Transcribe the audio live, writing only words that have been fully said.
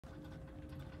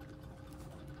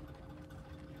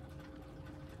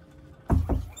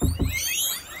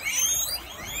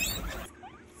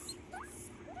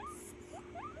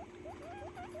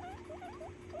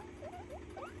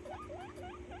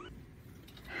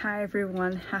Hi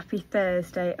everyone, happy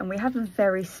Thursday, and we have a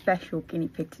very special guinea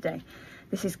pig today.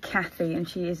 This is Kathy and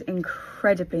she is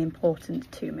incredibly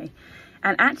important to me.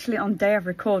 And actually on day of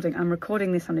recording, I'm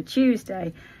recording this on a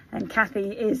Tuesday and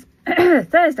Kathy is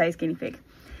Thursday's guinea pig.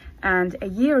 And a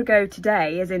year ago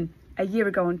today, as in a year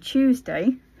ago on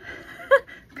Tuesday,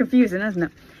 confusing isn't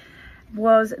it,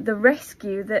 was the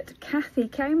rescue that Kathy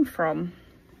came from.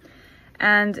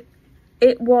 And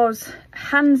it was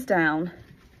hands down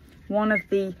one of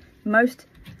the most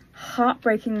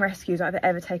heartbreaking rescues I've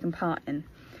ever taken part in.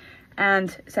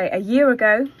 And say a year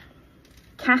ago,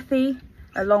 Kathy,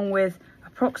 along with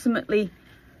approximately,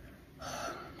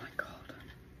 oh my God,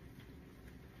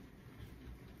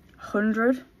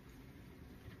 100-ish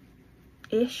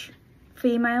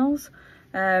females,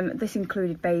 this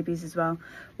included babies as well,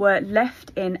 were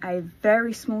left in a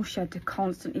very small shed to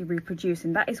constantly reproduce.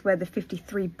 And that is where the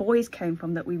 53 boys came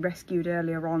from that we rescued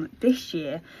earlier on this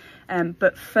year.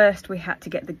 But first we had to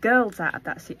get the girls out of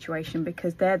that situation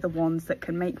because they're the ones that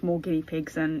can make more guinea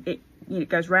pigs, and it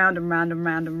goes round and round and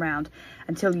round and round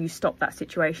until you stop that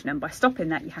situation. And by stopping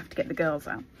that, you have to get the girls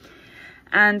out.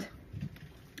 And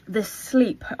the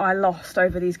sleep I lost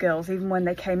over these girls, even when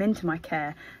they came into my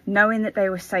care, knowing that they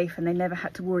were safe and they never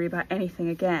had to worry about anything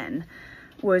again,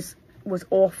 was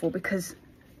awful, because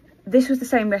this was the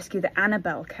same rescue that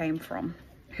Annabelle came from,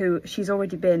 who she's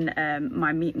already been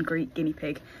my meet and greet guinea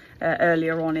pig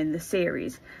earlier on in the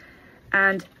series.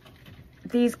 And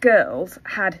these girls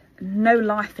had no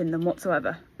life in them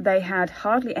whatsoever. They had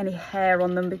hardly any hair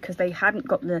on them because they hadn't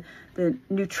got the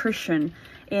nutrition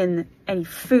in any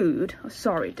food, oh,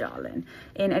 sorry darling,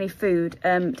 in any food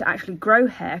to actually grow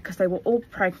hair, because they were all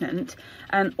pregnant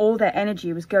and all their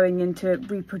energy was going into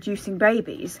reproducing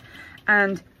babies.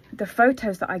 And the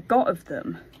photos that I got of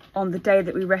them on the day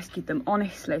that we rescued them,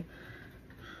 honestly,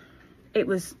 it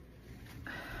was,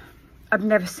 I've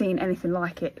never seen anything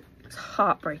like it. It was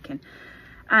heartbreaking.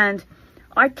 And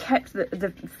I kept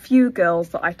the few girls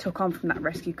that I took on from that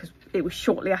rescue because it was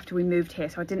shortly after we moved here,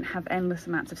 so I didn't have endless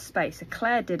amounts of space. So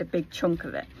Claire did a big chunk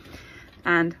of it,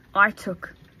 and I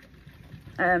took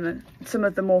some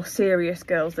of the more serious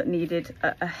girls that needed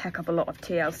a heck of a lot of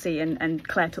TLC, and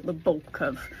Claire took the bulk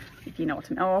of, if you know what I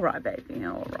mean. Oh, all right, baby,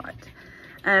 all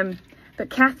right. But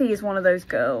Kathy is one of those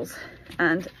girls,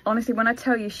 and honestly, when I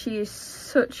tell you, she is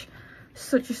such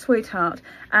a sweetheart,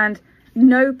 and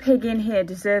no pig in here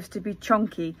deserves to be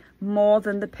chunky more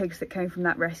than the pigs that came from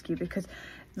that rescue, because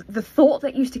the thought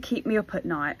that used to keep me up at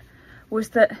night was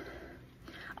that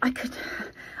I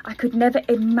could never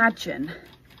imagine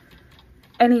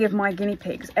any of my guinea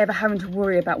pigs ever having to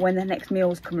worry about when their next meal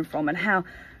was coming from, and how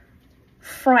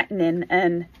frightening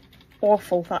and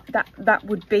awful that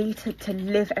would be to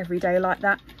live every day like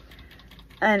that.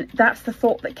 And that's the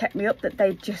thought that kept me up, that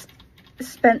they just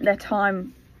spent their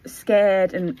time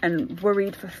scared and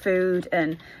worried for food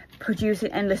and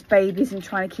producing endless babies and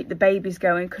trying to keep the babies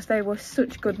going, because they were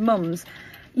such good mums.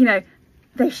 You know,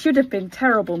 they should have been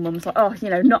terrible mums, like, oh,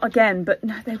 you know, not again, but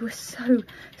no, they were so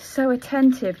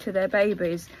attentive to their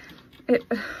babies.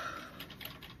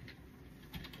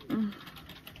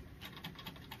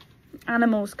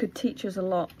 Animals could teach us a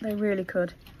lot, they really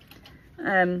could.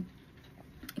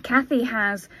 Kathy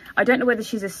has, I don't know whether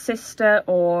she's a sister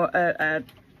or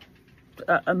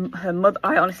her mother,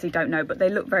 I honestly don't know, but they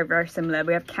look very similar.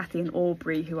 We have Kathy and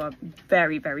Aubrey, who are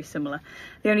very similar.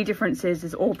 The only difference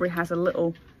is Aubrey has a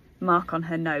little mark on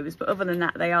her nose, but other than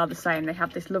that they are the same. They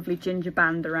have this lovely ginger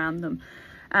band around them,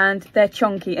 and they're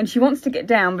chunky, and she wants to get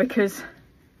down because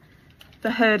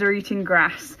the herd are eating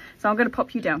grass. So I'm going to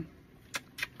pop you down.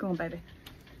 Go on, baby.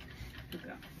 Good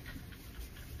girl.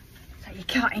 So you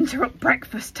can't interrupt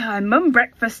breakfast time, mum.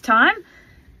 Breakfast time.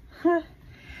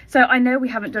 So I know we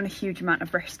haven't done a huge amount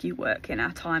of rescue work in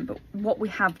our time, but what we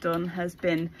have done has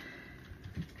been,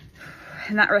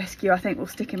 and that rescue I think will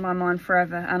stick in my mind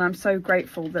forever. And I'm so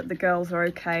grateful that the girls are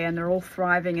okay and they're all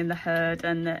thriving in the herd,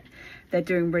 and that they're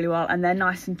doing really well, and they're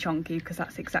nice and chunky, because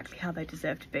that's exactly how they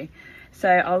deserve to be. So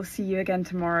I'll see you again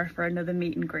tomorrow for another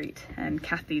meet and greet, and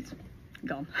Kathy's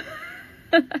gone.